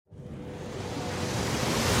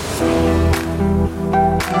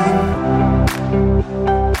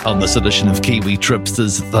On this edition of Kiwi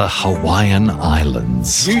Tripsters, the Hawaiian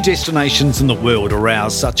Islands. Few destinations in the world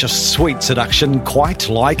arouse such a sweet seduction quite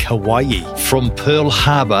like Hawaii. From Pearl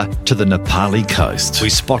Harbor to the Nepali coast. We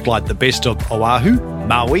spotlight the best of Oahu,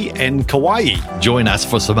 Maui and Kauai. Join us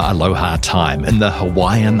for some aloha time in the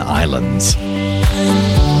Hawaiian Islands.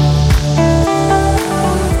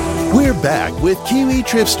 We're back with Kiwi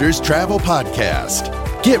Tripsters Travel Podcast.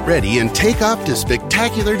 Get ready and take off to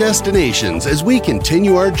spectacular destinations as we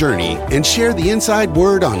continue our journey and share the inside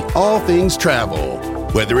word on all things travel.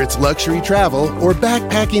 Whether it's luxury travel or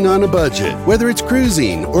backpacking on a budget, whether it's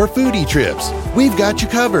cruising or foodie trips, we've got you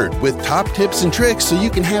covered with top tips and tricks so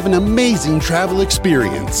you can have an amazing travel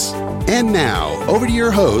experience. And now, over to your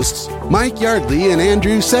hosts, Mike Yardley and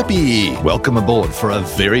Andrew Seppi. Welcome aboard for a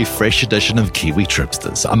very fresh edition of Kiwi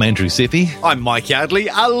Tripsters. I'm Andrew Seppi. I'm Mike Yardley.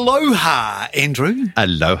 Aloha, Andrew.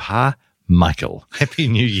 Aloha, Michael. Happy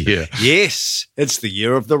New Year. Yes, it's the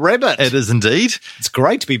year of the rabbit. It is indeed. It's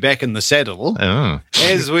great to be back in the saddle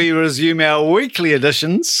as we resume our weekly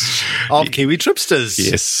editions of Kiwi Tripsters.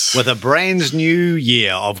 Yes. With a brand new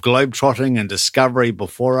year of globetrotting and discovery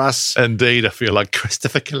before us. Indeed, I feel like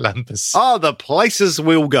Christopher Columbus. Oh, the places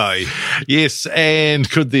we'll go. Yes, and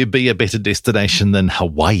could there be a better destination than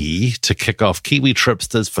Hawaii to kick off Kiwi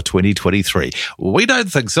Tripsters for 2023? We don't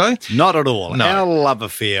think so. Not at all. No. Our love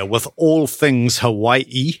affair with all things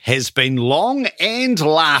Hawaii has been long and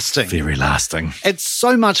lasting. Very lasting. It's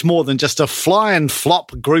so much more than just a fly and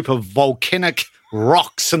flop group of volcanic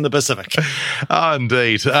rocks in the Pacific. Oh,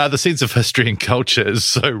 indeed. The sense of history and culture is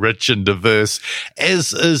so rich and diverse,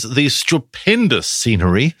 as is the stupendous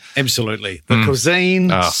scenery. Absolutely. The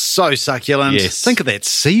cuisine, so succulent. Yes. Think of that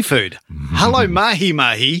seafood. Hello,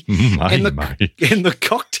 mahi-mahi. And the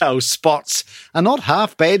cocktail spots are not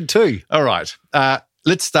half bad too. All right.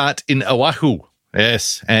 Let's start in Oahu.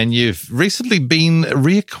 Yes, and you've recently been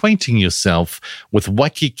reacquainting yourself with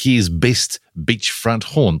Waikiki's best beachfront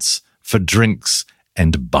haunts for drinks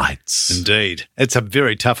and bites. Indeed. It's a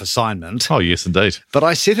very tough assignment. Oh, yes, indeed. But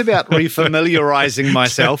I set about refamiliarising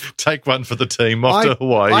myself. Take one for the team off to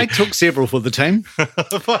Hawaii. I took several for the team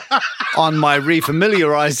on my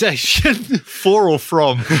refamiliarisation. For or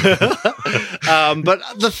from? But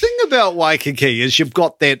the thing about Waikiki is you've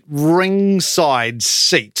got that ringside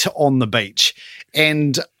seat on the beach.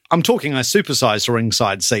 And I'm talking a supersized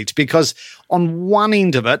ringside seat because on one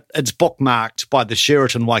end of it, it's bookmarked by the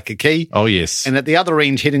Sheraton Waikiki. Oh, yes. And at the other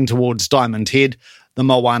end, heading towards Diamond Head, the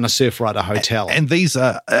Moana Surfrider Hotel. And these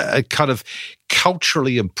are kind of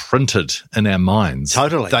culturally imprinted in our minds.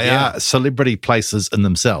 Totally. They are celebrity places in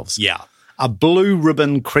themselves. Yeah. A blue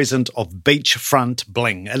ribbon crescent of beachfront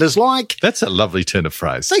bling. It is like... That's a lovely turn of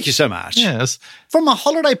phrase. Thank you so much. Yes. From a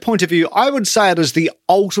holiday point of view, I would say it is the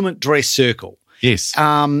ultimate dress circle. Yes.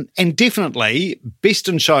 And definitely, best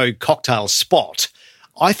in show cocktail spot,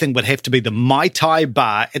 I think would have to be the Mai Tai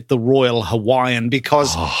bar at the Royal Hawaiian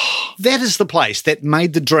because that is the place that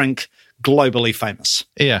made the drink globally famous.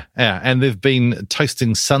 Yeah. And they've been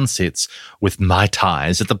toasting sunsets with Mai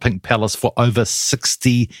Tais at the Pink Palace for over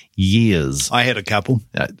 60 years. I had a couple.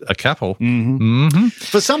 A couple? Mm-hmm. Mm-hmm.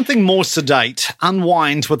 For something more sedate,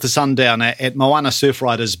 unwind with the sundowner at Moana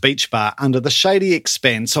Surfriders Beach Bar under the shady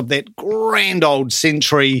expanse of that grand old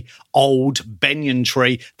century-old banyan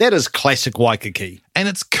tree. That is classic Waikiki. And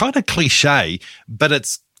it's kind of cliche, but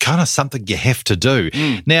it's kind of something you have to do.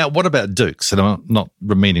 Now, what about Dukes? And I'm not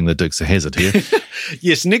meaning the Dukes of Hazzard here.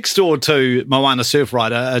 Yes, next door to Moana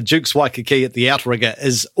Surfrider, Duke's Waikiki at the Outrigger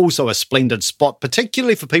is also a splendid spot,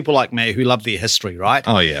 particularly for people like me who love their history, right?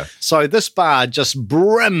 Oh, yeah. So this bar just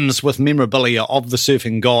brims with memorabilia of the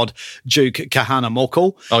surfing god, Duke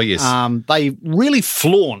Kahanamoku. Oh, yes. They really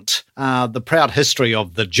flaunt the proud history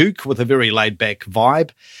of the Duke with a very laid-back vibe.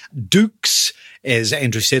 Dukes, as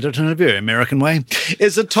Andrew said it in a very American way,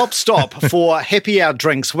 is a top stop for happy hour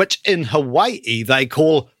drinks, which in Hawaii they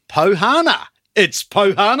call pohana. It's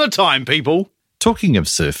pohana time, people. Talking of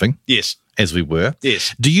surfing, Yes. as we were,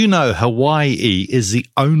 Yes. do you know Hawaii is the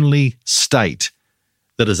only state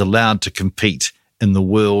that is allowed to compete in the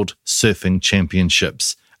World Surfing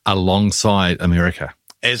Championships alongside America?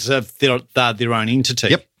 As if they're their own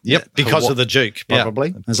entity. Yep. Because of the Duke,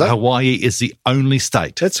 probably. Is it? Hawaii is the only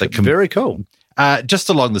state. That's that very cool. Just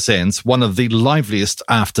along the sands, one of the liveliest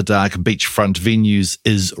after-dark beachfront venues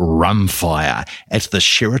is Rumfire at the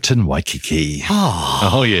Sheraton Waikiki.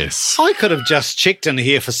 Oh, yes. I could have just checked in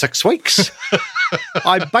here for 6 weeks.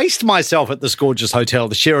 I based myself at this gorgeous hotel,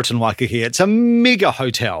 the Sheraton Waikiki. It's a mega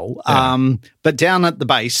hotel, but down at the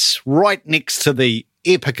base, right next to the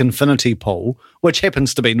epic infinity pool, which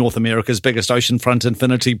happens to be North America's biggest oceanfront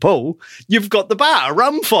infinity pool, you've got the bar,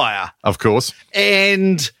 Rumfire. Of course.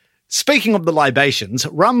 And speaking of the libations,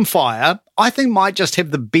 Rumfire, I think, might just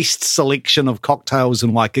have the best selection of cocktails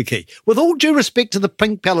in Waikiki. With all due respect to the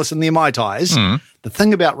Pink Palace and their Mai Tais, the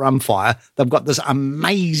thing about Rumfire, they've got this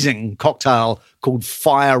amazing cocktail called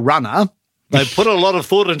Fire Runner. They put a lot of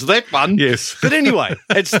thought into that one. Yes. But anyway,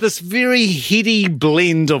 it's this very heady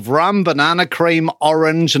blend of rum, banana cream,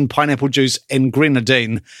 orange, and pineapple juice and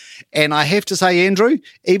grenadine. And I have to say, Andrew,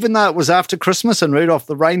 even though it was after Christmas and Rudolph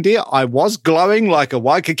the Reindeer, I was glowing like a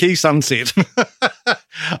Waikiki sunset.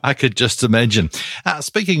 I could just imagine.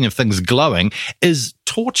 Speaking of things glowing, is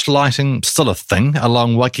torch lighting still a thing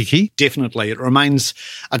along Waikiki? Definitely. It remains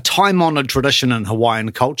a time-honoured tradition in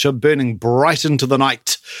Hawaiian culture, burning bright into the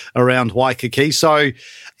night around Waikiki. So,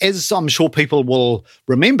 as I'm sure people will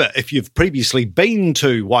remember, if you've previously been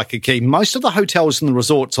to Waikiki, most of the hotels and the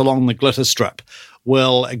resorts along the Glitter Strip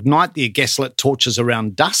will ignite their gaslit torches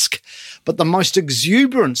around dusk, but the most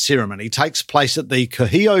exuberant ceremony takes place at the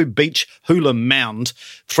Kuhio Beach Hula Mound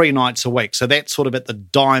 3 nights a week. So that's sort of at the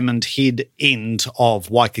Diamond Head end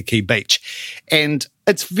of Waikiki Beach. And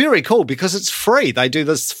it's very cool because it's free. They do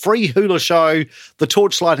this free hula show. The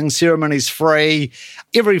torch lighting ceremony is free.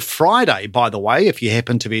 Every Friday, by the way, if you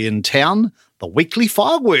happen to be in town, the weekly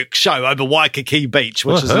fireworks show over Waikiki Beach,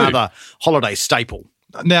 which is another holiday staple.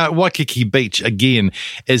 Now, Waikiki Beach, again,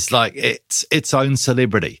 is like its own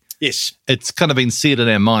celebrity. Yes. It's kind of been said in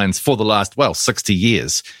our minds for the last, 60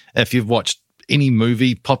 years. If you've watched any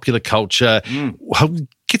movie, popular culture,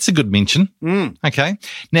 gets a good mention. Okay.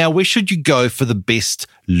 Now, where should you go for the best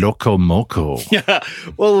loco moco?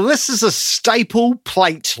 Well, this is a staple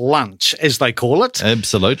plate lunch, as they call it.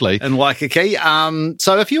 Absolutely. In Waikiki.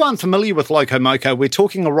 So if you aren't familiar with loco moco, we're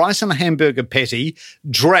talking a rice and a hamburger patty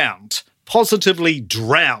positively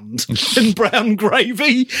drowned in brown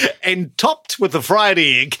gravy and topped with a fried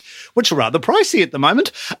egg, which are rather pricey at the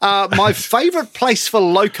moment. My favourite place for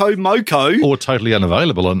loco moco. Or totally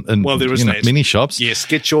unavailable in there is that. Many shops. Yes,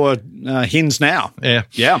 get your hens now.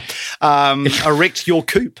 Yeah. Erect your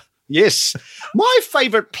coop. Yes. My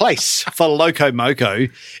favourite place for loco moco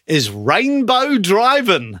is Rainbow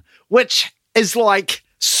Drive-In, which is like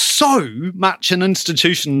so much an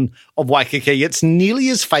institution of Waikiki. It's nearly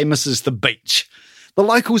as famous as the beach. The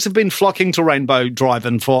locals have been flocking to Rainbow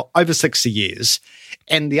Drive-In for over 60 years.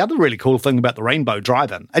 And the other really cool thing about the Rainbow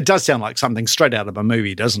Drive-In, it does sound like something straight out of a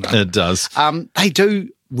movie, doesn't it? It does. They do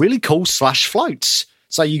really cool slush floats.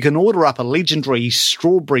 So you can order up a legendary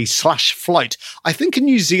strawberry slush float. I think in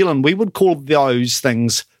New Zealand, we would call those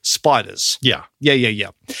things spiders. Yeah.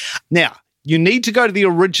 Yeah. Now, you need to go to the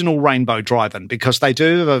original Rainbow Drive-In because they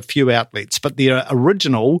do have a few outlets, but the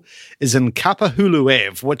original is in Kapahulu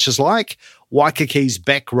Ave, which is like Waikiki's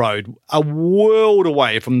back road, a world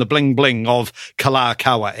away from the bling-bling of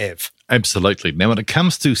Kalakaua Ave. Absolutely. Now, when it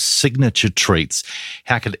comes to signature treats,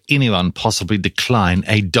 how could anyone possibly decline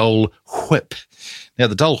a Dole Whip? Now,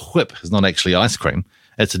 the Dole Whip is not actually ice cream.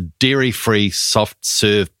 It's a dairy-free,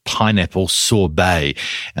 soft-serve pineapple sorbet,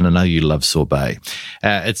 and I know you love sorbet.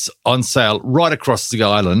 It's on sale right across the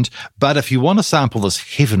island, but if you want to sample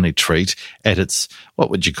this heavenly treat at its,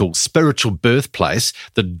 what would you call, spiritual birthplace,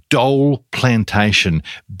 the Dole Plantation,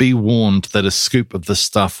 be warned that a scoop of this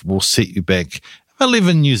stuff will set you back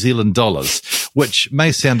 11 New Zealand dollars, which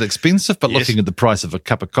may sound expensive, but looking at the price of a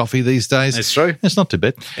cup of coffee these days, that's true. It's not too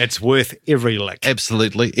bad. It's worth every lick.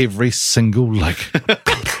 Absolutely, every single lick.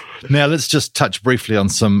 Now, let's just touch briefly on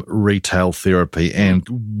some retail therapy. And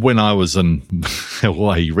when I was in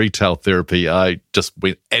Hawaii, retail therapy, I just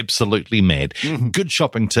went absolutely mad. Good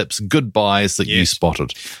shopping tips, good buys that you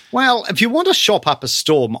spotted. Well, if you want to shop up a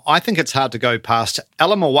storm, I think it's hard to go past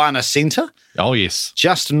Ala Moana Centre. Oh, yes.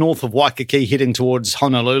 Just north of Waikiki, heading towards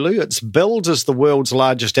Honolulu. It's billed as the world's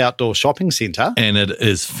largest outdoor shopping centre. And it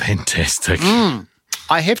is fantastic.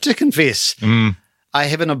 I have to confess, I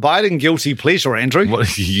have an abiding guilty pleasure, Andrew.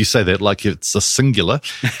 What, you say that like it's a singular.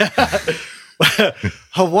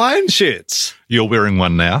 Hawaiian shirts. You're wearing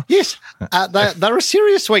one now. Yes. They're a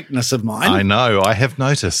serious weakness of mine. I know. I have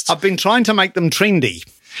noticed. I've been trying to make them trendy.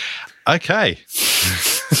 Okay.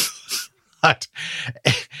 But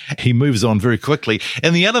he moves on very quickly.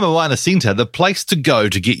 In the Ala Moana Centre, the place to go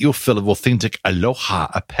to get your fill of authentic aloha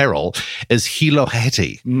apparel is Hilo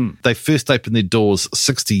Hati. They first opened their doors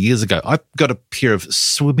 60 years ago. I got a pair of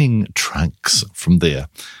swimming trunks from there.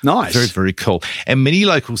 Nice. Very, very cool. And many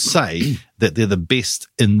locals say that they're the best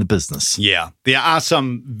in the business. Yeah. There are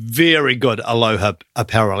some very good aloha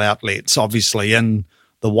apparel outlets, obviously, in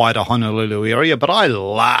the wider Honolulu area, but I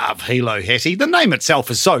love Hilo Hati. The name itself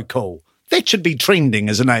is so cool. That should be trending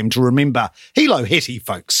as a name to remember. Hilo Hetty,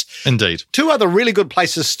 folks. Indeed. 2 other really good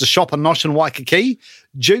places to shop and nosh in Waikiki,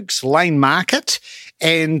 Duke's Lane Market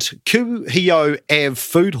and Kuhio Ave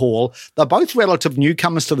Food Hall. They're both relative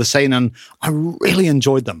newcomers to the scene, and I really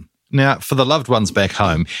enjoyed them. Now, for the loved ones back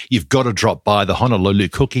home, you've got to drop by the Honolulu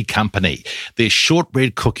Cookie Company. Their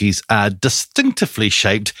shortbread cookies are distinctively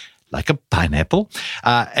shaped like a pineapple,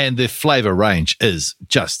 and their flavour range is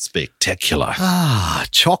just spectacular.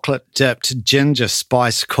 Chocolate-dipped ginger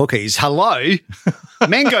spice cookies. Hello.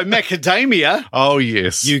 Mango macadamia. Oh,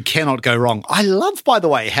 yes. You cannot go wrong. I love, by the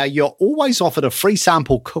way, how you're always offered a free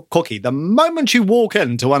sample cookie the moment you walk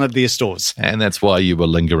into one of their stores. And that's why you were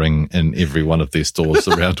lingering in every one of their stores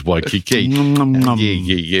around Waikiki.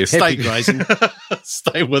 Yeah. Happy grazing.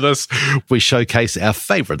 Stay with us. We showcase our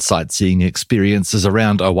favourite sightseeing experiences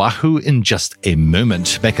around Oahu in just a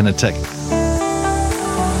moment. Back in a tick.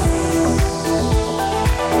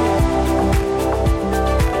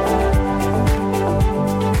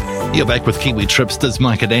 You're back with Kiwi Tripsters,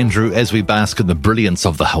 Mike and Andrew, as we bask in the brilliance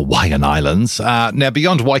of the Hawaiian Islands. Now,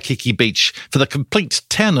 beyond Waikiki Beach, for the complete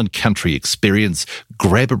town and country experience,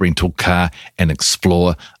 grab a rental car and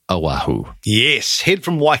explore Oahu. Yes, head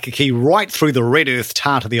from Waikiki right through the red earth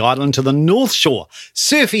heart of the island to the North Shore,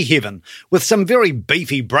 surfy heaven, with some very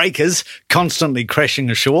beefy breakers constantly crashing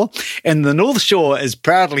ashore. And the North Shore is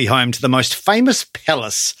proudly home to the most famous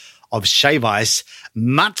palace of shave ice,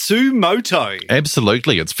 Matsumoto.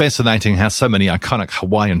 Absolutely. It's fascinating how so many iconic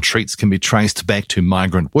Hawaiian treats can be traced back to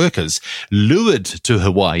migrant workers lured to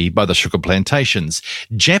Hawaii by the sugar plantations.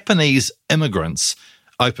 Japanese immigrants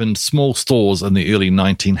opened small stores in the early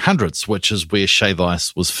 1900s, which is where shave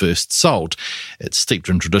ice was first sold. It's steeped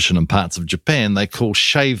in tradition in parts of Japan. They call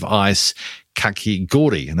shave ice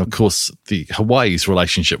kakigori. And of course, the Hawaii's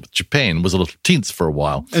relationship with Japan was a little tense for a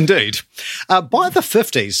while. Indeed. By the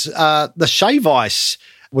 50s, the shave ice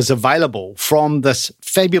was available from this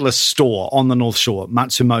fabulous store on the North Shore,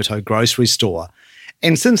 Matsumoto Grocery Store.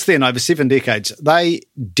 And since then, over 7 decades, they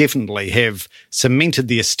definitely have cemented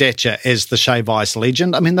their stature as the shave ice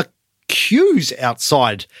legend. I mean, the queues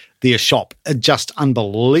outside their shop are just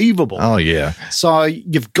unbelievable. Oh, yeah. So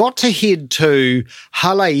you've got to head to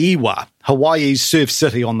Haleiwa, Hawaii's surf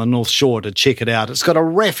city on the North Shore, to check it out. It's got a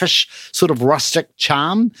raffish sort of rustic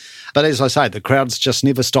charm. But as I say, the crowds just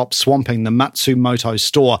never stop swamping the Matsumoto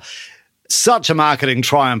store. Such a marketing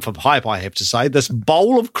triumph of hype, I have to say. This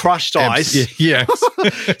bowl of crushed ice, yes.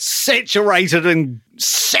 saturated in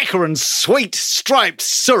saccharine sweet striped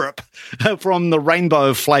syrup from the rainbow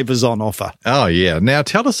of flavours on offer. Oh, yeah. Now,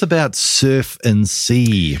 tell us about Surf and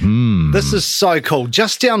Sea. This is so cool.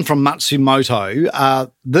 Just down from Matsumoto,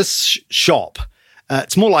 this shop,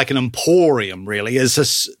 it's more like an emporium, really, is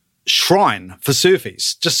this shrine for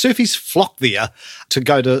surfies. Just surfies flock there to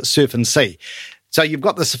go to Surf and Sea. So you've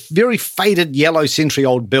got this very faded yellow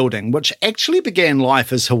century-old building, which actually began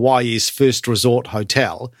life as Hawaii's first resort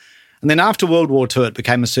hotel. And then after World War II, it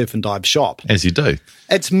became a surf and dive shop. As you do.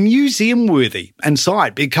 It's museum-worthy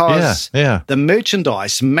inside because the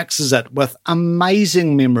merchandise mixes it with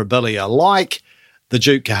amazing memorabilia, like the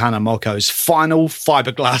Duke Kahanamoku's final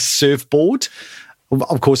fiberglass surfboard.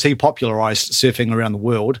 Of course, he popularised surfing around the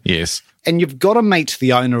world. Yes. And you've got to meet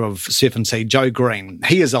the owner of Surf and Sea, Joe Green.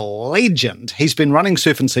 He is a legend. He's been running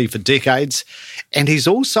Surf and Sea for decades, and he's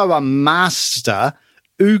also a master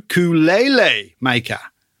ukulele maker.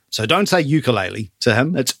 So don't say ukulele to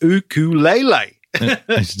him. It's ukulele.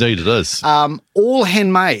 Indeed it is. All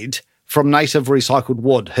handmade from native recycled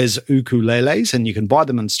wood, his ukuleles, and you can buy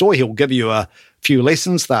them in store. He'll give you a few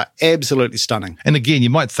lessons. They're absolutely stunning. And again, you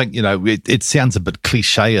might think, it sounds a bit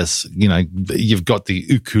cliche-ish. You've got the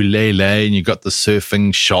ukulele and you've got the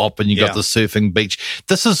surfing shop and you've got the surfing beach.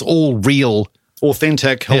 This is all real,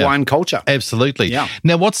 authentic Hawaiian culture. Absolutely. Yeah.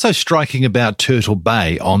 Now, what's so striking about Turtle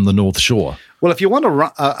Bay on the North Shore? Well, if you want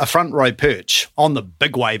a front row perch on the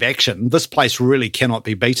big wave action, this place really cannot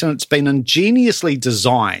be beaten. It's been ingeniously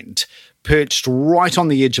designed, perched right on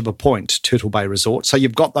the edge of a point, Turtle Bay Resort. So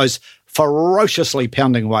you've got those ferociously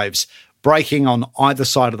pounding waves breaking on either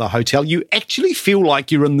side of the hotel. You actually feel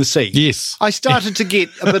like you're in the sea. Yes. I started to get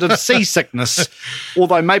a bit of seasickness,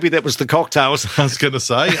 although maybe that was the cocktails. I was going to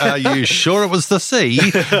say, are you sure it was the sea?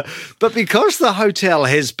 But because the hotel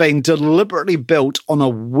has been deliberately built on a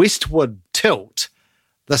westward tilt,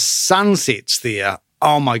 the sunsets there,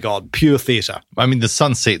 oh my God, pure theatre. I mean, the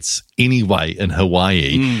sunsets anyway in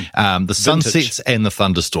Hawaii, the sunsets and the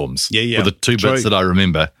thunderstorms were the two bits that I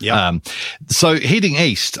remember. Yeah. So heading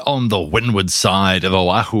east on the windward side of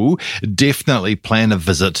Oahu, definitely plan a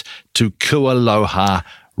visit to Kualoha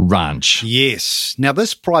Ranch. Yes. Now,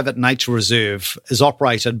 this private nature reserve is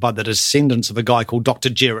operated by the descendants of a guy called Dr.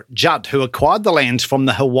 Jarrett Judd, who acquired the land from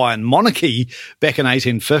the Hawaiian monarchy back in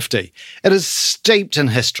 1850. It is steeped in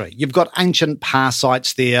history. You've got ancient par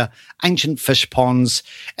sites there, ancient fish ponds,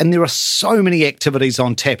 and there are so many activities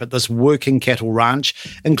on tap at this working cattle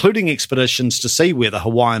ranch, including expeditions to see where the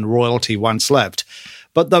Hawaiian royalty once lived.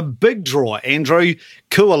 But the big draw, Andrew,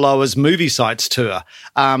 Kualoa's Movie Sites Tour.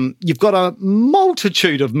 You've got a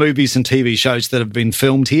multitude of movies and TV shows that have been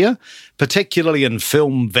filmed here, particularly in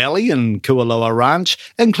Film Valley and Kualoa Ranch,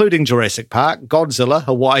 including Jurassic Park, Godzilla,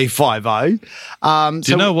 Hawaii Five-0.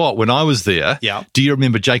 Do you know what? When I was there, Yeah. do you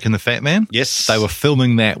remember Jake and the Fat Man? Yes. They were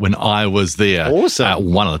filming that when I was there.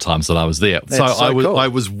 Awesome. One of the times that I was there. That's so cool. I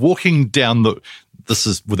was walking down the... This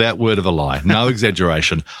is without word of a lie, no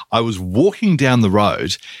exaggeration. I was walking down the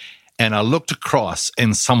road and I looked across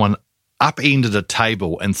and someone upended a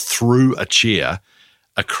table and threw a chair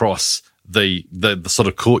across the sort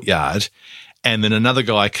of courtyard. And then another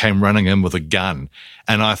guy came running in with a gun.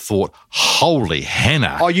 And I thought, holy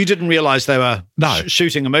Hannah. Oh, you didn't realise they were No.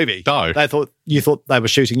 shooting a movie? No. You thought they were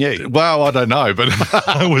shooting you? Well, I don't know, but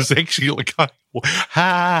I was actually like,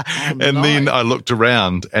 ha. And then I looked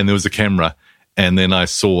around and there was a camera. And then I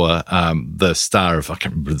saw the star of, I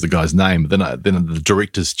can't remember the guy's name, but then the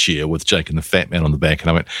director's chair with Jake and the Fat Man on the back. And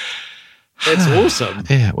I went, That's awesome.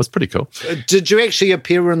 yeah, it was pretty cool. Did you actually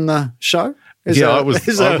appear in the show? I was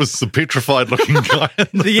the petrified looking guy.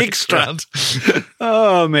 The extra.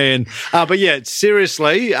 Oh, man. But yeah,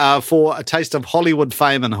 seriously, for a taste of Hollywood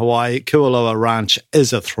fame in Hawaii, Kualoa Ranch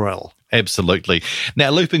is a thrill. Absolutely. Now,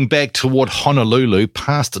 looping back toward Honolulu,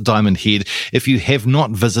 past Diamond Head, if you have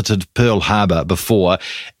not visited Pearl Harbor before,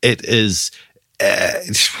 it is,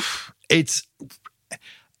 it's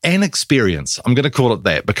an experience. I'm going to call it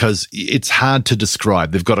that because it's hard to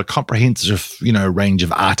describe. They've got a comprehensive, range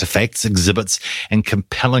of artifacts, exhibits, and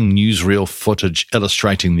compelling newsreel footage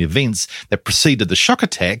illustrating the events that preceded the shock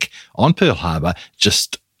attack on Pearl Harbor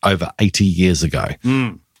just over 80 years ago.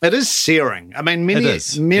 It is searing. I mean,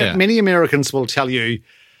 many Americans will tell you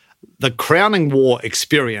the crowning war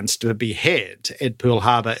experience to be had at Pearl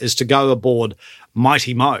Harbor is to go aboard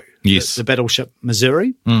Mighty Mo, Yes. the battleship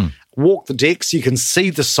Missouri, walk the decks. You can see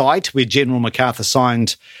the site where General MacArthur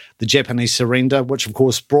signed the Japanese surrender, which, of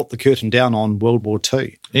course, brought the curtain down on World War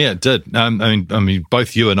II. Yeah, it did. I mean,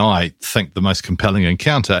 both you and I think the most compelling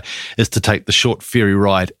encounter is to take the short ferry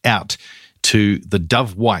ride out to the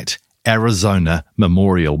Dove White Arizona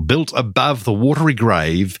Memorial, built above the watery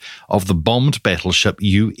grave of the bombed battleship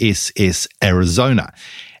USS Arizona.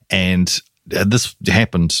 And this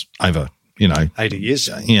happened over, 80 years.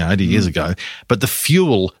 80 years ago. But the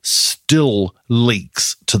fuel still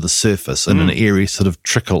leaks to the surface in an airy sort of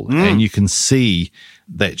trickle. And you can see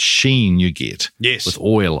that sheen you get with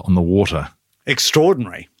oil on the water.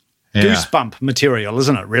 Extraordinary. Yeah. Goosebump material,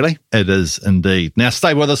 isn't it, really? It is indeed. Now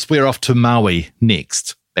stay with us. We're off to Maui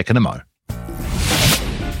next. Back in a mo.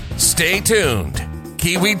 Stay tuned.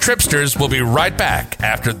 Kiwi Tripsters will be right back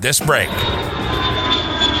after this break.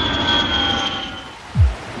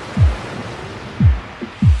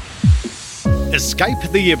 Escape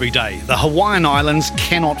the everyday. The Hawaiian Islands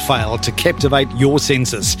cannot fail to captivate your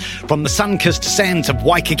senses. From the sun-kissed sands of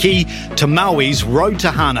Waikiki to Maui's Road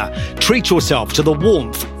to Hana, treat yourself to the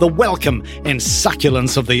warmth, the welcome, and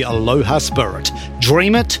succulence of the aloha spirit.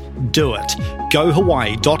 Dream it, do it.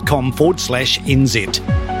 GoHawaii.com/NZ.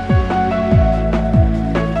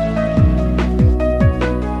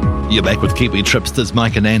 You're back with Kiwi Tripsters,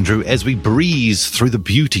 Mike and Andrew, as we breeze through the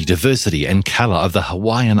beauty, diversity, and colour of the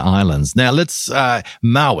Hawaiian Islands. Now, let's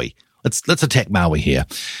Maui. Let's attack Maui here.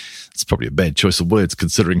 It's probably a bad choice of words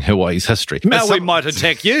considering Hawaii's history. Maui might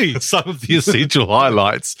attack you. Some of the essential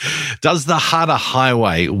highlights. Does the Hana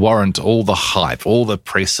Highway warrant all the hype, all the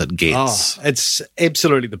press it gets? Oh, it's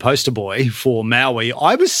absolutely the poster boy for Maui.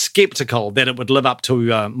 I was sceptical that it would live up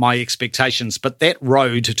to my expectations, but that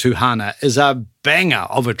road to Hana is a banger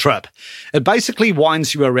of a trip. It basically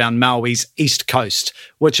winds you around Maui's east coast,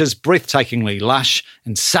 which is breathtakingly lush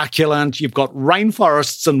and succulent. You've got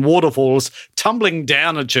rainforests and waterfalls tumbling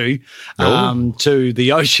down at you to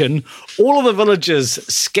the ocean. All of the villages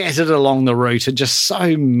scattered along the route are just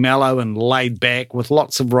so mellow and laid back with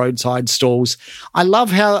lots of roadside stalls. I love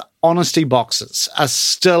how honesty boxes are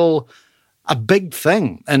still a big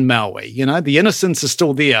thing in Maui. The innocence is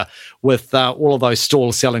still there with all of those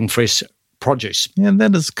stalls selling fresh produce. Yeah,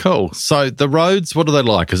 that is cool. So the roads, what are they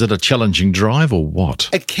like? Is it a challenging drive or what?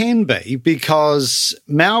 It can be, because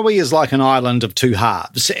Maui is like an island of two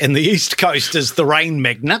halves, and the east coast is the rain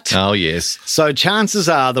magnet. Oh, yes. So chances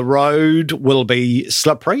are the road will be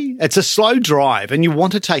slippery. It's a slow drive, and you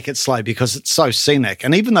want to take it slow because it's so scenic.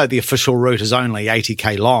 And even though the official route is only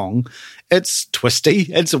 80k long, it's twisty,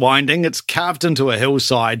 it's winding, it's carved into a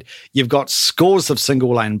hillside. You've got scores of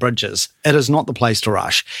single-lane bridges. It is not the place to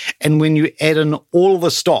rush. And when you add in all the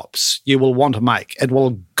stops you will want to make, it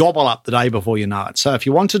will gobble up the day before you know it. So if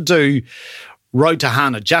you want to do Road to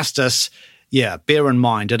Hana justice, yeah, bear in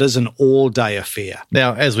mind, it is an all-day affair.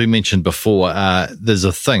 Now, as we mentioned before, there's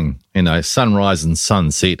a thing, sunrise and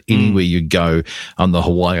sunset anywhere you go on the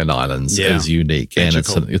Hawaiian Islands is unique,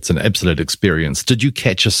 Magical. And it's an absolute experience. Did you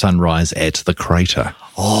catch a sunrise at the crater?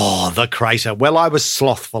 Oh, the crater. Well, I was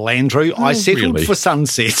slothful, Andrew. I settled really? for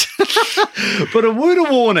sunset. But a word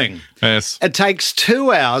of warning. Yes. It takes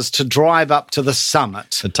 2 hours to drive up to the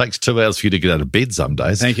summit. It takes 2 hours for you to get out of bed some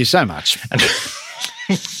days. Thank you so much.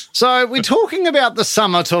 So we're talking about the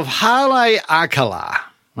summit of Haleakala,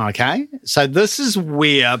 okay? So this is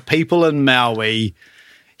where people in Maui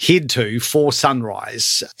head to for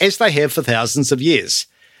sunrise, as they have for thousands of years.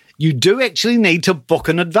 You do actually need to book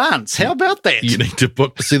in advance. How about that? You need to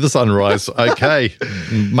book to see the sunrise. Okay.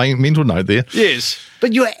 Mental note there. Yes,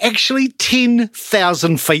 but you're actually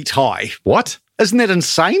 10,000 feet high. What? Isn't that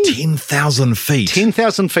insane? 10,000 feet.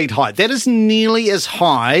 10,000 feet high. That is nearly as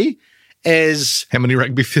high as... How many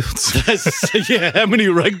rugby fields? Yeah, how many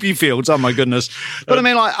rugby fields? Oh, my goodness. But I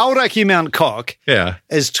mean, like, Aoraki Mount Cook Yeah.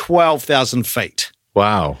 is 12,000 feet.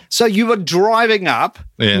 Wow. So you are driving up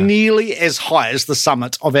nearly as high as the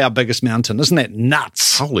summit of our biggest mountain. Isn't that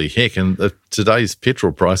nuts? Holy heck. And today's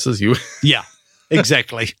petrol prices, you... Yeah,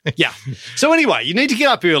 exactly. Yeah. So anyway, you need to get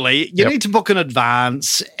up early. You need to book in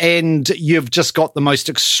advance, and you've just got the most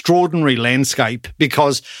extraordinary landscape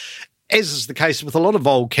because, as is the case with a lot of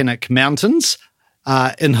volcanic mountains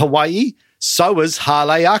in Hawaii, so is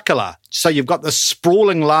Haleakala. So you've got the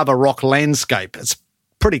sprawling lava rock landscape. It's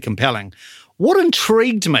pretty compelling. What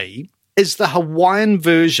intrigued me is the Hawaiian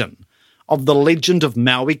version of the legend of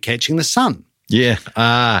Maui catching the sun.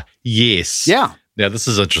 Yeah. Yes. Yeah. Now, this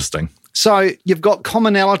is interesting. So you've got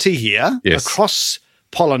commonality here Yes. across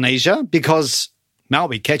Polynesia because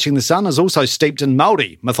Maui catching the sun is also steeped in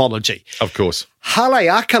Maori mythology. Of course.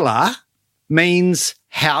 Haleakala means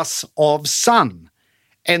house of sun,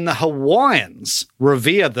 and the Hawaiians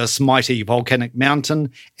revere this mighty volcanic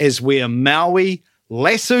mountain as where Maui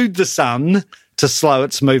lassoed the sun to slow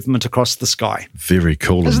its movement across the sky. Very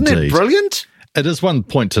cool Isn't indeed. that brilliant? It is one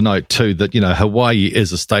point to note, too, that, Hawaii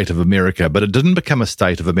is a state of America, but it didn't become a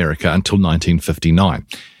state of America until 1959.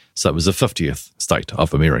 So it was the 50th state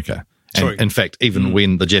of America. True. And in fact, even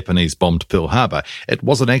when the Japanese bombed Pearl Harbor, it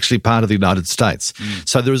wasn't actually part of the United States.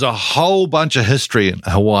 So there is a whole bunch of history in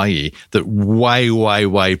Hawaii that way, way,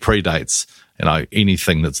 way predates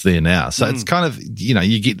anything that's there now. So it's kind of,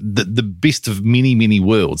 you get the best of many, many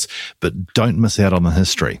worlds, but don't miss out on the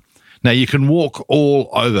history. Now, you can walk all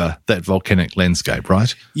over that volcanic landscape,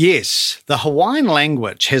 right? Yes. The Hawaiian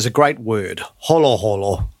language has a great word, holo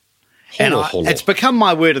holo. And Holo. it's become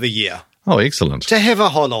my word of the year. Oh, excellent. To have a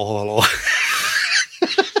holo holo.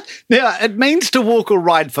 Now, it means to walk or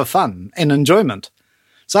ride for fun and enjoyment.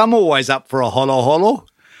 So I'm always up for a holo holo.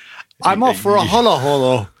 I'm off for a holo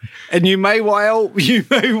holo. And you may well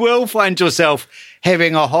find yourself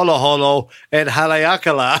having a holo holo at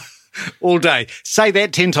Haleakala all day. Say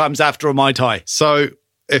that 10 times after a Mai Tai. So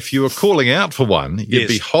if you were calling out for one, you'd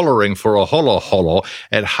be hollering for a holo holo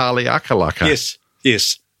at Haleakalaka.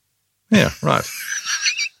 Yes. Yeah, right.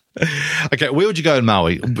 Okay, where would you go in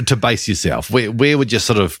Maui to base yourself? Where would you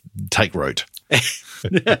sort of take root?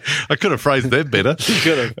 I could have phrased that better. You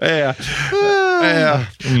could have.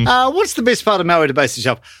 Yeah. What's the best part of Maui to base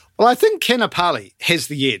yourself? Well, I think Kenapali has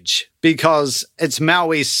the edge because it's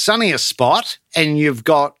Maui's sunniest spot and you've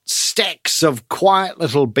got stacks of quiet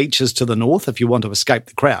little beaches to the north if you want to escape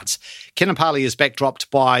the crowds. Kenapali is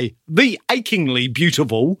backdropped by the achingly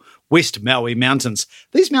beautiful West Maui Mountains.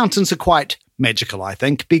 These mountains are quite magical, I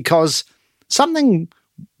think, because something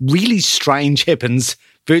really strange happens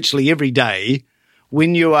virtually every day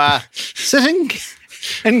when you are sitting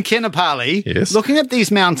in Kenapali, looking at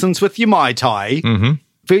these mountains with your Mai Tai.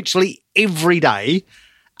 Virtually every day,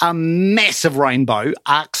 a massive rainbow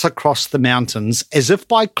arcs across the mountains as if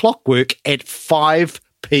by clockwork at 5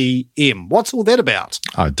 p.m. What's all that about?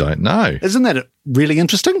 I don't know. Isn't that really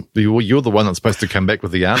interesting? You're the one that's supposed to come back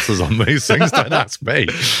with the answers on these things. Don't ask me.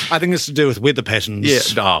 I think it's to do with weather patterns.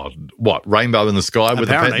 Yeah. Oh, what? Rainbow in the sky with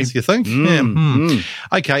the Apparently. patterns, you think?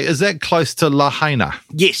 Okay. Is that close to Lahaina?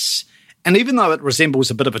 Yes. And even though it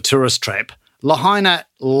resembles a bit of a tourist trap, Lahaina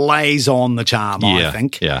lays on the charm, I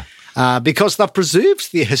think. Yeah. Because they've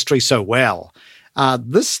preserved their history so well.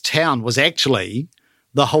 This town was actually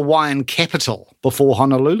the Hawaiian capital before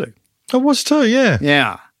Honolulu. It was too, yeah.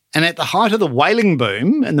 Yeah. And at the height of the whaling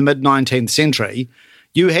boom in the mid-19th century,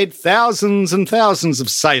 you had thousands and thousands of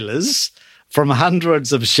sailors from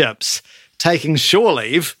hundreds of ships taking shore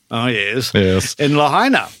leave, Yes. in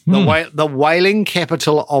Lahaina, the whaling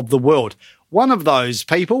capital of the world. One of those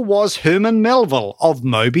people was Herman Melville of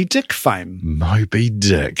Moby Dick fame. Moby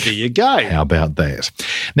Dick. There you go. How about that?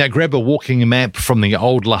 Now grab a walking map from the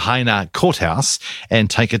old Lahaina courthouse and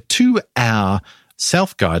take a 2-hour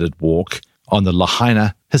self-guided walk on the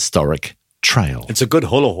Lahaina Historic Trail. It's a good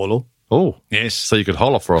holo holo. Oh, Yes. so you could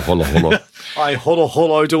holler for a holler holler. I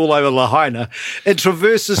holoed all over Lahaina. It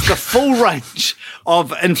traverses the full range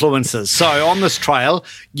of influences. So on this trail,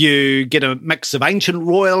 you get a mix of ancient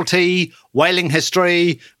royalty, whaling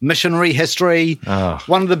history, missionary history.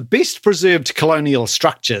 One of the best preserved colonial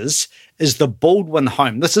structures is the Baldwin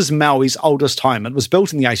Home. This is Maui's oldest home. It was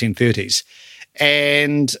built in the 1830s.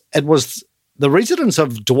 And it was the residence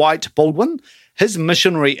of Dwight Baldwin. His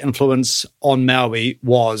missionary influence on Maui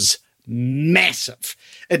was massive.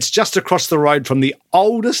 It's just across the road from the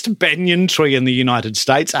oldest banyan tree in the United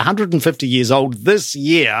States, 150 years old this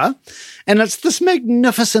year. And it's this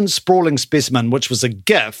magnificent sprawling specimen, which was a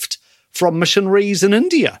gift from missionaries in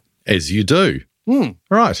India. As you do.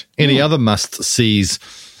 Right. Any other must-sees?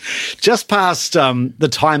 Just past the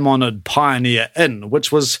time-honoured Pioneer Inn,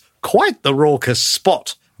 which was quite the raucous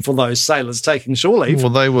spot for those sailors taking shore leave.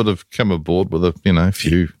 Well, they would have come aboard with a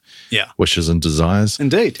few wishes and desires.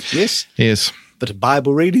 Indeed, yes. Yes. Bit of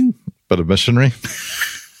Bible reading. Bit of missionary.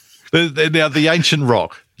 Now, the ancient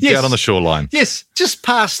rock down on the shoreline. Yes, just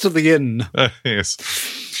past to the inn. Yes.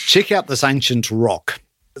 Check out this ancient rock.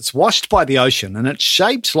 It's washed by the ocean and it's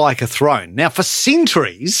shaped like a throne. Now, for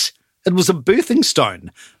centuries, it was a birthing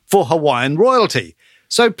stone for Hawaiian royalty.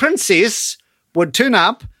 So Princess would turn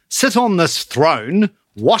up, sit on this throne,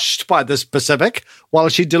 washed by this Pacific, while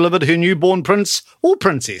she delivered her newborn prince or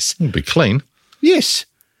princess. It'd be clean. Yes.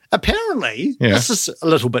 Apparently, this is a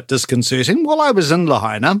little bit disconcerting. While I was in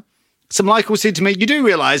Lahaina, some locals said to me, you do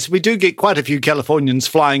realise we do get quite a few Californians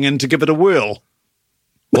flying in to give it a whirl.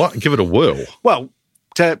 What? Give it a whirl? Well,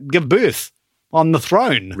 to give birth on the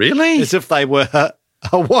throne. Really? As if they were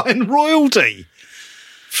Hawaiian royalty.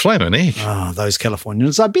 Flaming egg. Oh, those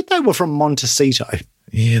Californians. I bet they were from Montecito.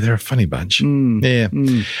 Yeah, they're a funny bunch. Yeah.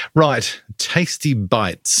 Right. Tasty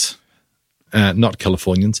bites. Not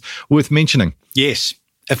Californians. Worth mentioning. Yes.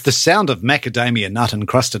 If the sound of macadamia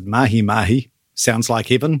nut-encrusted mahi-mahi sounds like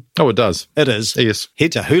heaven. Oh, it does. It is. Yes.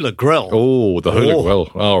 Head to Hula Grill. Oh, the Hula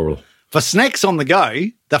Grill. Oh. For snacks on the go,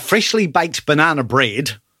 the freshly baked banana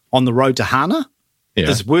bread on the road to Hana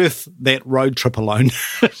is worth that road trip alone.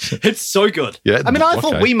 It's so good. Yeah, I mean, I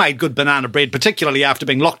thought we made good banana bread, particularly after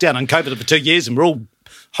being locked down and COVID for 2 years and we're all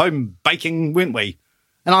home baking, weren't we?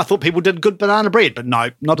 And I thought people did good banana bread, but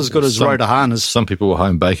no, not as good as road to Hana's. Some people were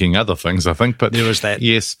home baking other things, I think, but there is that.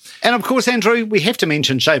 Yes. And of course, Andrew, we have to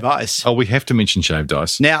mention shaved ice. Oh, we have to mention shaved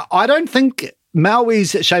ice. Now, I don't think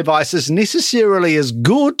Maui's shaved ice is necessarily as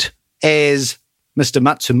good as Mr.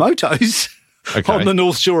 Matsumoto's on the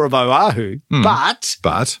north shore of Oahu.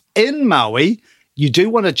 But in Maui, you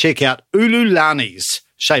do want to check out Ululani's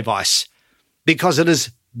shave ice because it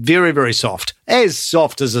is very, very soft as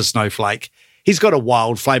a snowflake. He's got a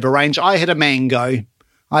wild flavour range. I had a mango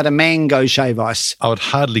shave ice. I would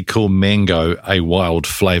hardly call mango a wild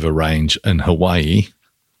flavour range in Hawaii.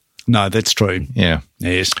 No, that's true. Yeah.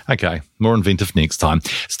 Yes. Okay, more inventive next time.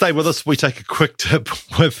 Stay with us. We take a quick tip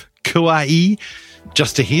with Kauai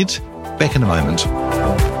just ahead. Back in a moment.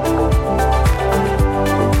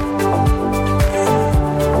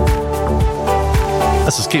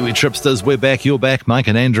 This is Kiwi Tripsters. We're back, you're back, Mike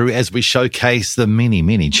and Andrew, as we showcase the many,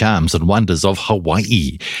 many charms and wonders of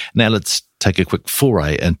Hawaii. Now let's take a quick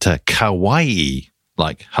foray into Kauai,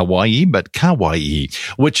 like Hawaii, but Kauai,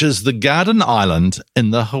 which is the garden island in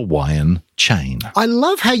the Hawaiian chain. I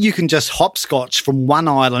love how you can just hopscotch from one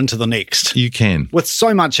island to the next. You can. With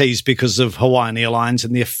so much ease because of Hawaiian Airlines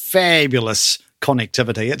and their fabulous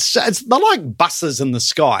connectivity. They're like buses in the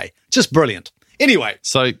sky. Just brilliant. Anyway.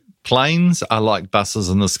 So planes are like buses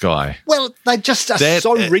in the sky. Well, they just are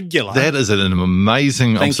so regular. That is an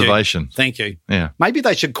amazing observation. Thank you. Yeah. Maybe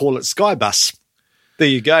they should call it Skybus. There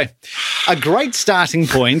you go. A great starting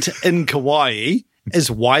point in Kauai is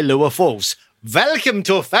Wailua Falls. Welcome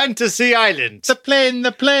to Fantasy Island. The plane.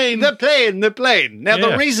 The plane. Now,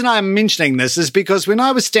 the reason I'm mentioning this is because when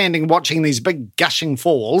I was standing watching these big gushing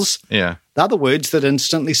falls, Yeah. they're the words that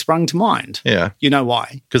instantly sprung to mind. Yeah. You know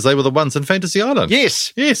why? Because they were the ones in Fantasy Island.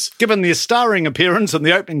 Yes. Given their starring appearance in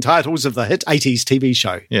the opening titles of the hit 80s TV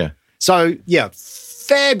show. Yeah. So, yeah,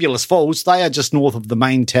 fabulous falls. They are just north of the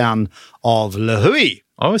main town of Lihue.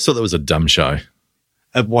 I always thought that was a dumb show.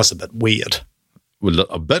 It was a bit weird. Well,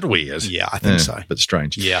 a bit weird. Yeah, I think so. A bit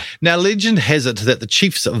strange. Yeah. Now, legend has it that the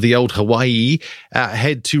chiefs of the old Hawaii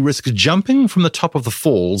had to risk jumping from the top of the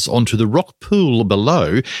falls onto the rock pool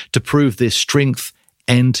below to prove their strength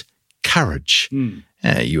and courage.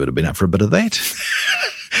 You would have been up for a bit of that.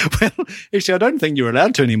 Well, actually, I don't think you're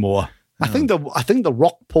allowed to anymore. I think the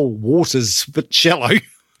rock pool water's a bit shallow.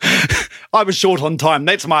 I was short on time.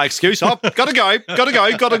 That's my excuse. Oh, gotta go.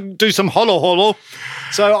 Got to do some holo.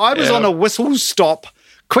 So I was on a whistle stop,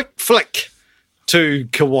 quick flick to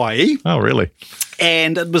Kauai, Oh, really?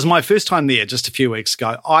 and it was my first time there just a few weeks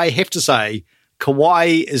ago. I have to say,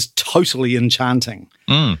 Kauai is totally enchanting.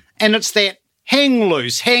 And it's that hang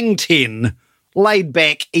loose, hang ten, laid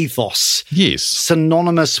back ethos, Yes.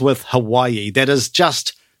 synonymous with Hawaii, that is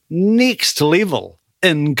just next level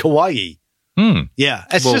in Kauai. Yeah,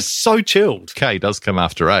 it's just so chilled. K does come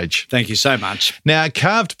after age. Thank you so much. Now,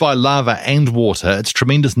 carved by lava and water, its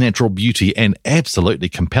tremendous natural beauty and absolutely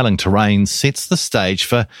compelling terrain sets the stage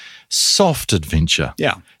for soft adventure.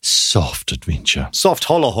 Yeah. Soft adventure. Soft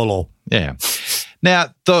holo. Yeah.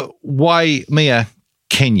 Now, the Waimea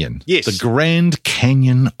Canyon. Yes. The Grand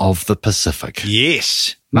Canyon of the Pacific.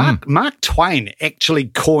 Yes. Mark Twain actually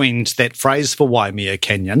coined that phrase for Waimea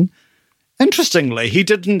Canyon. Interestingly, he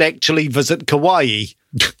didn't actually visit Kauai,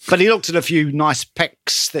 but he looked at a few nice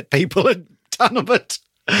pics that people had done of it.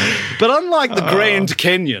 But unlike the Grand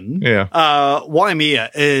Canyon, Waimea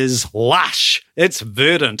is lush. It's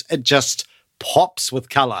verdant. It just pops with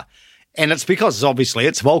colour. And it's because, obviously,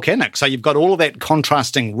 it's volcanic. So you've got all of that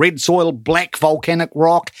contrasting red soil, black volcanic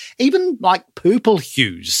rock, even like purple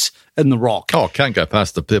hues in the rock. Oh, can't go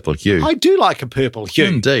past the purple hue. I do like a purple hue.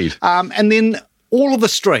 Indeed. And then all of the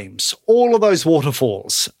streams, all of those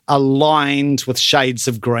waterfalls are lined with shades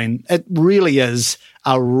of green. It really is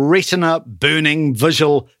a retina-burning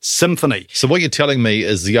visual symphony. So what you're telling me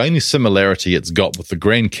is the only similarity it's got with the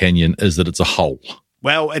Grand Canyon is that it's a hole.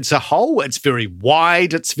 Well, it's a hole. It's very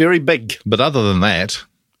wide. It's very big. But other than that,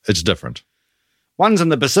 it's different. One's in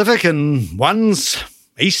the Pacific and one's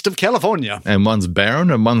east of California. And one's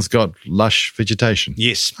barren and one's got lush vegetation.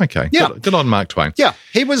 Yes. Okay. Yeah. Good on Mark Twain. Yeah,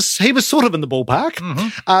 he was sort of in the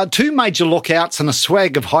ballpark. Two major lookouts and a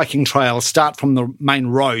swag of hiking trails start from the main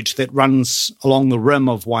road that runs along the rim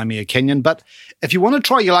of Waimea Canyon. But if you want to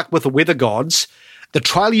try your luck with the weather gods, the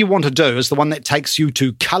trail you want to do is the one that takes you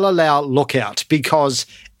to Kalalau Lookout, because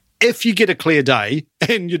if you get a clear day,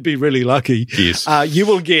 and you'd be really lucky, Yes. You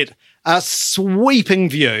will get a sweeping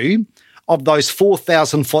view of those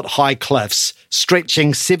 4,000-foot high cliffs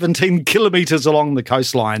stretching 17 kilometres along the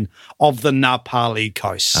coastline of the Napali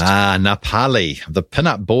coast. Napali, the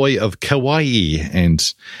pin-up boy of Kauai.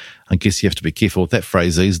 And I guess you have to be careful with that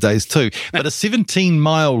phrase these days too. But a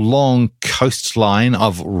 17-mile-long coastline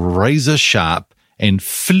of razor-sharp and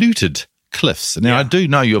fluted cliffs. Now, I do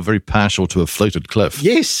know you're very partial to a fluted cliff.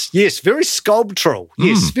 Yes, very sculptural.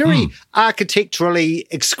 Yes, very architecturally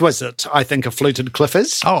exquisite, I think a fluted cliff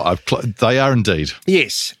is. Oh, they are indeed.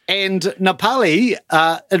 Yes, and Napali,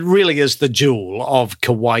 it really is the jewel of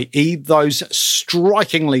Kauai, those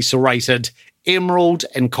strikingly serrated emerald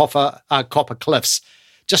and copper cliffs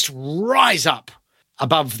just rise up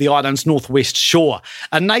above the island's northwest shore.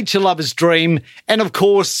 A nature lover's dream. And of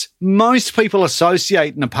course, most people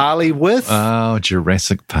associate Napali with... Oh,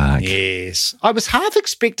 Jurassic Park. Yes. I was half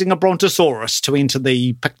expecting a brontosaurus to enter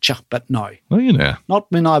the picture, but no. Well, you know.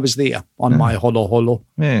 Not when I was there on my holo.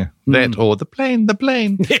 Yeah, that or the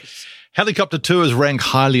plane. Yes. Helicopter tours rank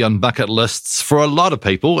highly on bucket lists for a lot of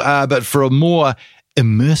people, but for a more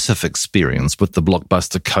immersive experience with the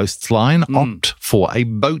blockbuster coastline, opt for a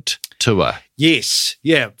boat tour. Yes,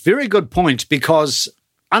 yeah, very good point, because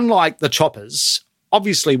unlike the choppers,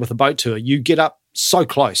 obviously with a boat tour, you get up so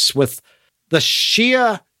close with the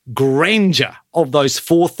sheer grandeur of those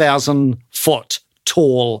 4,000-foot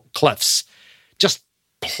tall cliffs, just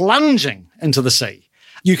plunging into the sea.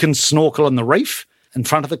 You can snorkel in the reef in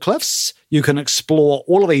front of the cliffs. You can explore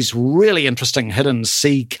all of these really interesting hidden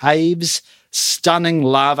sea caves, stunning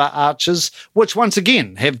lava arches, which once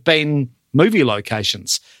again have been movie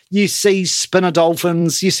locations. You see spinner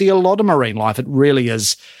dolphins, you see a lot of marine life. It really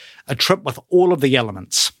is a trip with all of the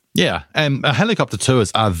elements. Yeah, and helicopter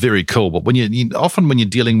tours are very cool, but when often when you're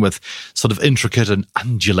dealing with sort of intricate and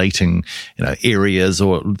undulating, areas,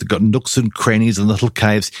 or they've got nooks and crannies and little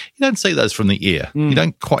caves, you don't see those from the air. You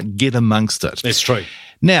don't quite get amongst it. That's true.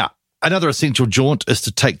 Now, another essential jaunt is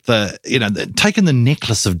to take taking the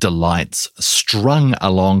necklace of delights strung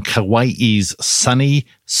along Kauai's sunny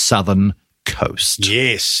southern coast.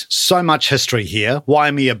 Yes, so much history here.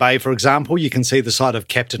 Waimea Bay, for example, you can see the site of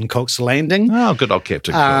Captain Cook's Landing. Oh, good old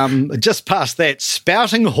Captain Cook. Just past that,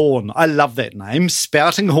 Spouting Horn. I love that name,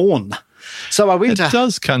 Spouting Horn. So I went It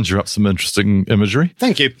does conjure up some interesting imagery.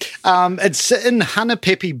 Thank you. It's in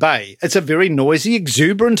Hanapepe Bay. It's a very noisy,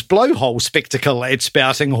 exuberant blowhole spectacle at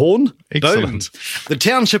Spouting Horn. Excellent. Boom. The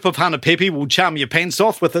township of Hanapepe will charm your pants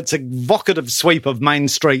off with its evocative sweep of Main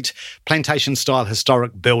Street, plantation-style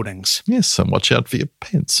historic buildings. Yes, and watch out for your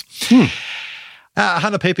pants.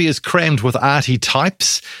 Hanapepe is crammed with arty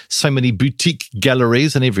types, so many boutique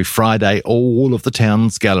galleries, and every Friday all of the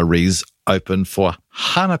town's galleries open for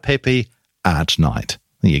Hanapepe Art Night.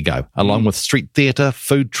 There you go. Along with street theatre,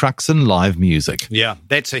 food trucks and live music. Yeah,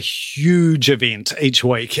 that's a huge event each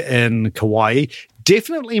week in Kauai.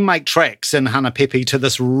 Definitely make tracks in Hanapepe to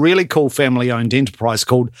this really cool family-owned enterprise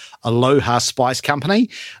called Aloha Spice Company.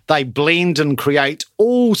 They blend and create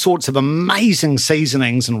all sorts of amazing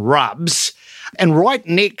seasonings and rubs. And right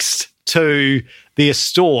next to their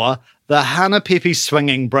store, the Hanapepe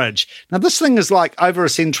Swinging Bridge. Now, this thing is like over a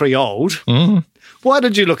century old. Why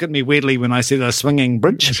did you look at me weirdly when I said a swinging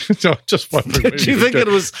bridge? Just wondering. Did you think it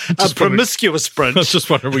was a promiscuous bridge? I was just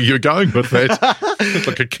wondering where you were going with that. It's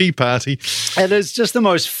like a key party. It is just the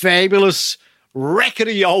most fabulous,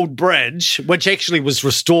 rackety old bridge, which actually was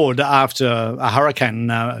restored after a hurricane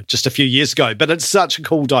just a few years ago. But it's such a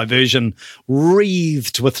cool diversion,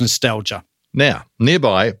 wreathed with nostalgia. Now,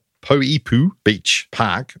 nearby, Poipu Beach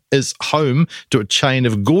Park is home to a chain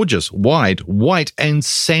of gorgeous, wide, white and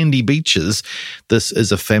sandy beaches. This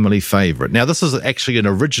is a family favourite. Now, this is actually an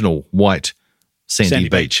original white sandy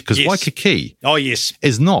beach, because yes. Waikiki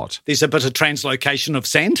is not. There's a bit of translocation of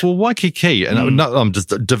sand. Well, Waikiki, and I'm just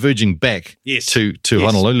diverging back to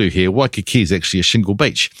Honolulu here, Waikiki is actually a shingle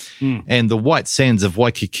beach. And the white sands of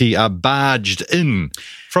Waikiki are barged in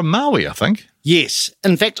from Maui, I think. Yes.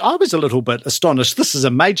 In fact, I was a little bit astonished. This is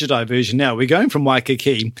a major diversion now. We're going from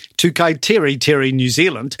Waikiki to Kaiteri, New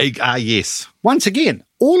Zealand. Yes. Once again,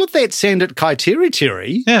 all of that sand at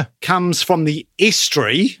Kaiteri comes from the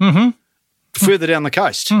estuary further down the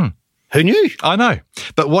coast. Who knew? I know.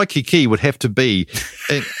 But Waikiki would have to be,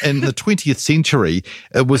 in the 20th century,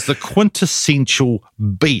 it was the quintessential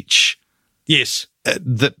beach. Yes.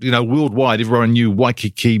 That, worldwide, everyone knew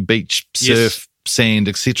Waikiki beach, surf, sand,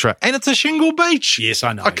 etc. And it's a shingle beach. Yes,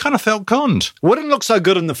 I know. I kind of felt conned. Wouldn't look so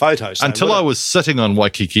good in the photos. Until I was sitting on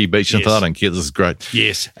Waikiki Beach and thought, I don't care, this is great.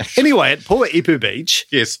 Yes. Anyway, at Poipu Beach,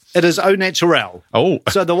 it is au naturel. Oh.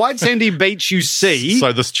 So the white sandy beach you see...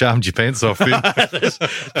 So this charmed your pants off then.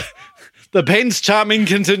 The pants charming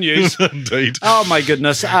continues. Indeed. Oh, my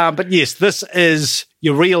goodness. But yes, this is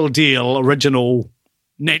your real deal, original,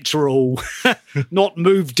 natural, not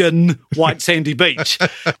moved in white sandy beach.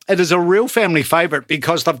 It is a real family favourite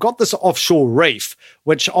because they've got this offshore reef,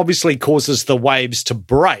 which obviously causes the waves to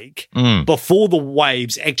break before the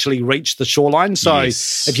waves actually reach the shoreline. So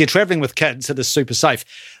if you're travelling with kids, it is super safe.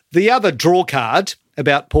 The other draw card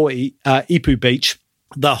about Poipu Beach,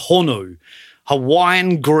 the honu,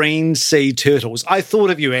 Hawaiian green sea turtles. I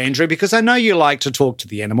thought of you, Andrew, because I know you like to talk to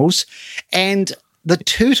the animals, and the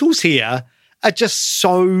turtles here are just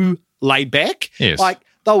so laid back. Yes. Like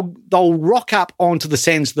they'll rock up onto the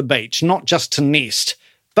sands of the beach, not just to nest,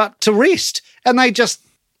 but to rest. And they just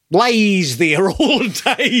lays there all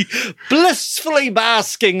day, blissfully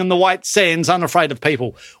basking in the white sands, unafraid of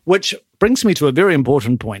people, which brings me to a very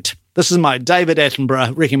important point. This is my David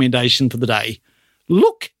Attenborough recommendation for the day.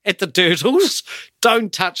 Look at the turtles.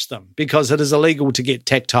 Don't touch them because it is illegal to get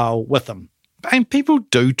tactile with them. And people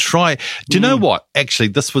do try. Do you know what? Actually,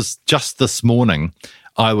 this was just this morning.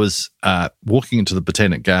 I was walking into the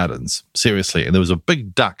Botanic Gardens, seriously, and there was a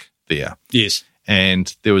big duck there. Yes.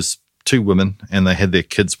 And there was two women, and they had their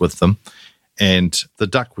kids with them, and the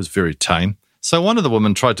duck was very tame. So one of the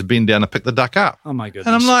women tried to bend down and pick the duck up. Oh, my goodness.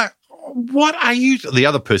 And I'm like, what are you... The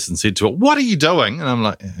other person said to it, what are you doing? And I'm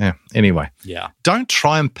like, anyway. Yeah. Don't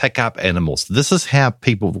try and pick up animals. This is how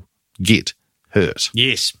people get hurt.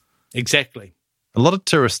 Yes. Exactly. A lot of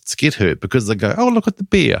tourists get hurt because they go, oh, look at the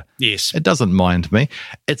bear. Yes. It doesn't mind me.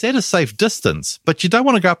 It's at a safe distance, but you don't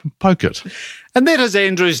want to go up and poke it. And that is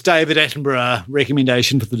Andrew's David Attenborough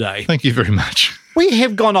recommendation for the day. Thank you very much. We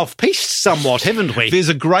have gone off-piste somewhat, haven't we? There's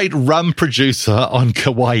a great rum producer on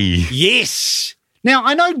Kauai. Yes. Now,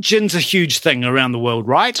 I know gin's a huge thing around the world,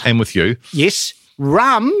 right? And with you. Yes.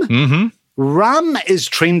 Rum. Mm-hmm. Rum is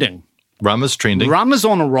trending. Rum is trending. Rum is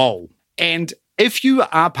on a roll. And if you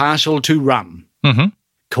are partial to rum,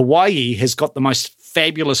 Kauai has got the most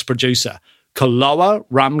fabulous producer. Koloa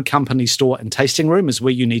Rum Company Store and Tasting Room is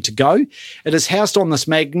where you need to go. It is housed on this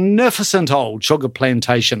magnificent old sugar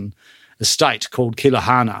plantation estate called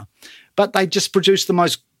Kilahana. But they just produce the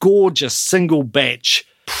most gorgeous single batch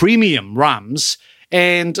premium rums,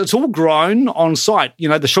 and it's all grown on site. You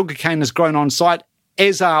know, the sugarcane is grown on site,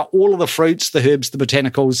 as are all of the fruits, the herbs, the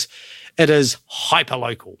botanicals. It is hyper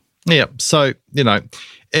local. Yeah. So, you know,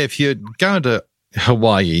 if you're going to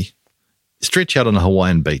Hawaii, stretch out on a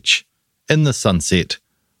Hawaiian beach in the sunset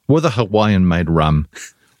with a Hawaiian-made rum.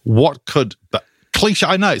 What could... But cliche,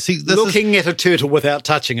 I know. See, this Looking at a turtle without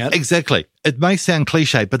touching it. Exactly. It may sound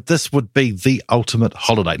cliche, but this would be the ultimate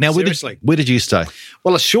holiday. Now, Seriously. Where did you stay?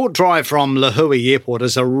 Well, a short drive from Lahui Airport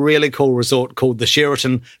is a really cool resort called the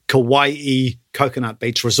Sheraton Kauai Coconut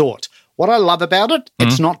Beach Resort. What I love about it,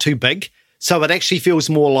 it's not too big, so it actually feels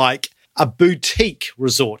more like a boutique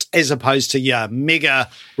resort as opposed to your mega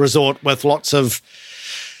resort with lots of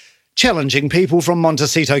challenging people from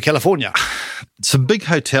Montecito, California. Some big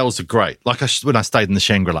hotels are great. Like when I stayed in the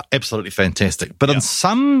Shangri-La, absolutely fantastic. But on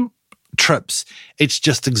some trips, it's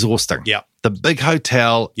just exhausting. Yeah. The big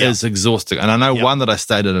hotel is exhausting. And I know one that I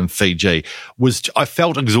stayed in Fiji I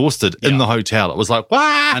felt exhausted in the hotel. It was like,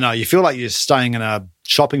 what? I know, you feel like you're staying in a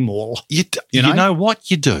shopping mall. You know what?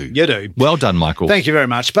 You do. You do. Well done, Michael. Thank you very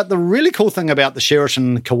much. But the really cool thing about the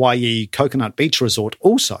Sheraton Kauai Coconut Beach Resort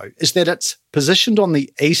also is that it's positioned on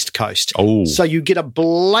the east coast. Oh. So you get a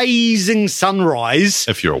blazing sunrise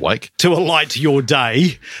If you're awake. to alight your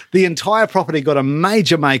day. The entire property got a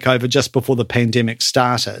major makeover just before the pandemic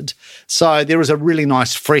started. So there is a really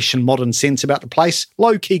nice, fresh and modern sense about the place.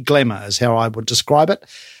 Low-key glamour is how I would describe it.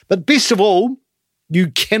 But best of all,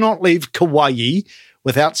 you cannot leave Kauai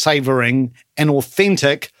without savouring an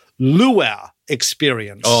authentic luau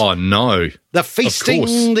experience. Oh, no. The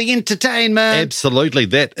feasting, the entertainment. Absolutely.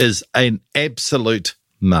 That is an absolute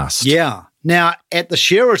must. Yeah. Now, at the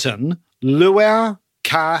Sheraton, Luau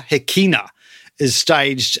Ka Hekina is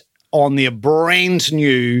staged on their brand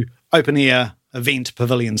new open-air event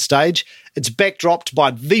pavilion stage. It's backdropped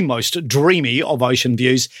by the most dreamy of ocean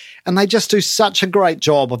views, and they just do such a great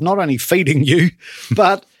job of not only feeding you,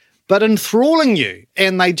 but enthralling you.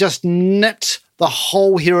 And they just knit the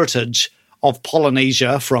whole heritage of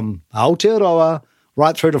Polynesia from Aotearoa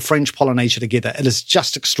right through to French Polynesia together. It is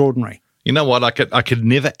just extraordinary. You know what? I could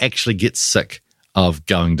never actually get sick of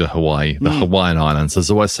going to Hawaii, the Hawaiian Islands. There's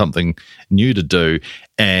always something new to do,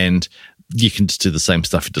 and you can just do the same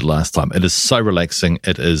stuff you did last time. It is so relaxing.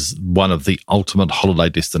 It is one of the ultimate holiday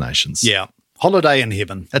destinations. Yeah. Holiday in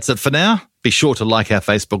heaven. That's it for now. Be sure to like our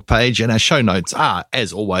Facebook page, and our show notes are,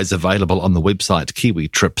 as always, available on the website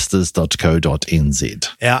kiwitripsters.co.nz.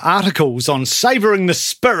 Our articles on savouring the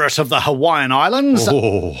spirit of the Hawaiian Islands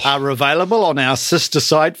are available on our sister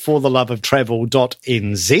site,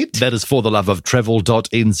 fortheloveoftravel.nz. That is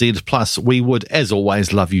fortheloveoftravel.nz. Plus, we would, as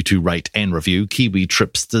always, love you to rate and review Kiwi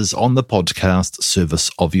Tripsters on the podcast service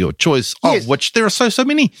of your choice, Yes. of which there are so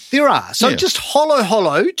many. There are. So just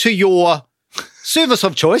hollow to your service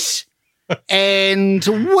of choice and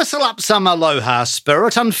whistle up some aloha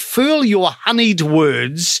spirit, unfurl your honeyed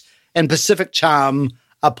words and Pacific charm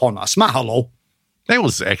upon us. Mahalo. That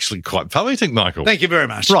was actually quite poetic, Michael. Thank you very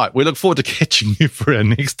much. Right, we look forward to catching you for our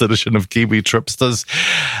next edition of Kiwi Tripsters.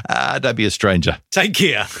 Don't be a stranger. Take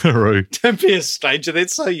care. Hooroo. Don't be a stranger.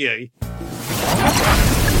 That's so you.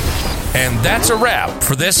 And that's a wrap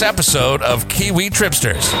for this episode of Kiwi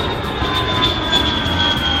Tripsters.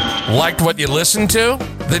 Liked what you listened to?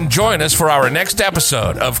 Then join us for our next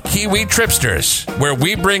episode of Kiwi Tripsters, where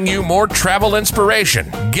we bring you more travel inspiration,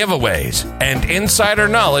 giveaways, and insider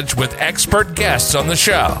knowledge with expert guests on the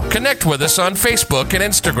show. Connect with us on Facebook and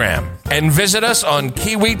Instagram, and visit us on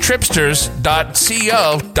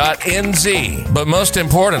kiwitripsters.co.nz. But most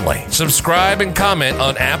importantly, subscribe and comment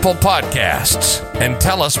on Apple Podcasts, and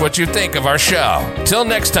tell us what you think of our show. Till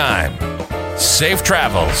next time, safe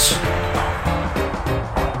travels.